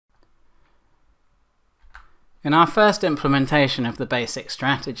In our first implementation of the basic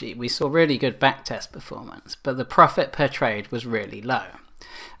strategy, we saw really good backtest performance, but the profit per trade was really low.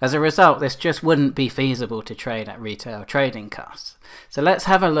 As a result, this just wouldn't be feasible to trade at retail trading costs. So let's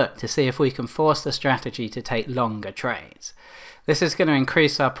have a look to see if we can force the strategy to take longer trades. This is going to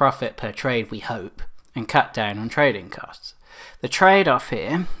increase our profit per trade, we hope, and cut down on trading costs. The trade-off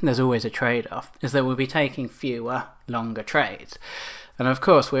here, there's always a trade-off, is that we'll be taking fewer, longer trades. And of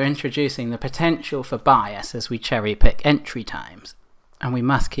course, we're introducing the potential for bias as we cherry-pick entry times, and we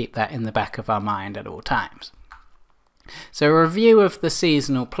must keep that in the back of our mind at all times. So a review of the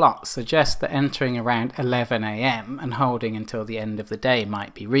seasonal plot suggests that entering around 11 AM and holding until the end of the day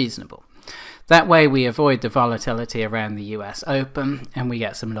might be reasonable. That way we avoid the volatility around the US Open and we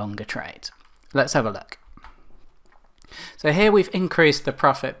get some longer trades. Let's have a look. So here we've increased the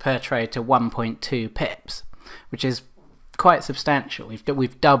profit per trade to 1.2 pips, which is quite substantial.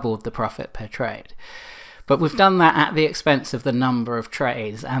 We've doubled the profit per trade. But we've done that at the expense of the number of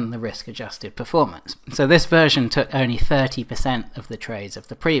trades and the risk-adjusted performance. So this version took only 30% of the trades of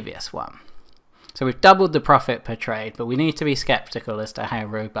the previous one. So we've doubled the profit per trade, but we need to be skeptical as to how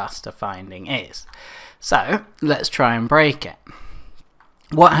robust a finding is. So let's try and break it.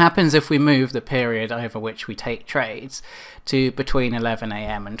 What happens if we move the period over which we take trades to between 11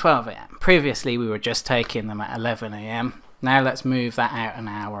 AM and 12 AM? Previously we were just taking them at 11 AM. Now let's move that out an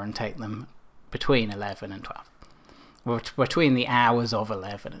hour and take them between 11 and 12. Or between the hours of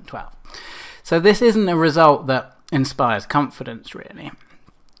 11 and 12. So this isn't a result that inspires confidence really.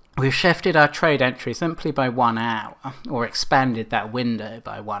 We've shifted our trade entry simply by 1 hour, or expanded that window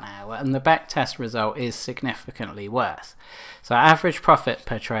by 1 hour, and the backtest result is significantly worse. So our average profit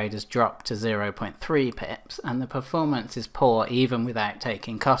per trade has dropped to 0.3 pips, and the performance is poor even without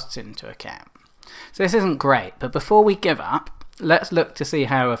taking costs into account. So this isn't great, but before we give up, let's look to see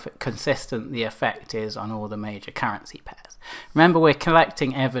how consistent the effect is on all the major currency pairs. Remember, we're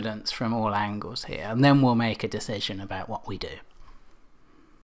collecting evidence from all angles here, and then we'll make a decision about what we do.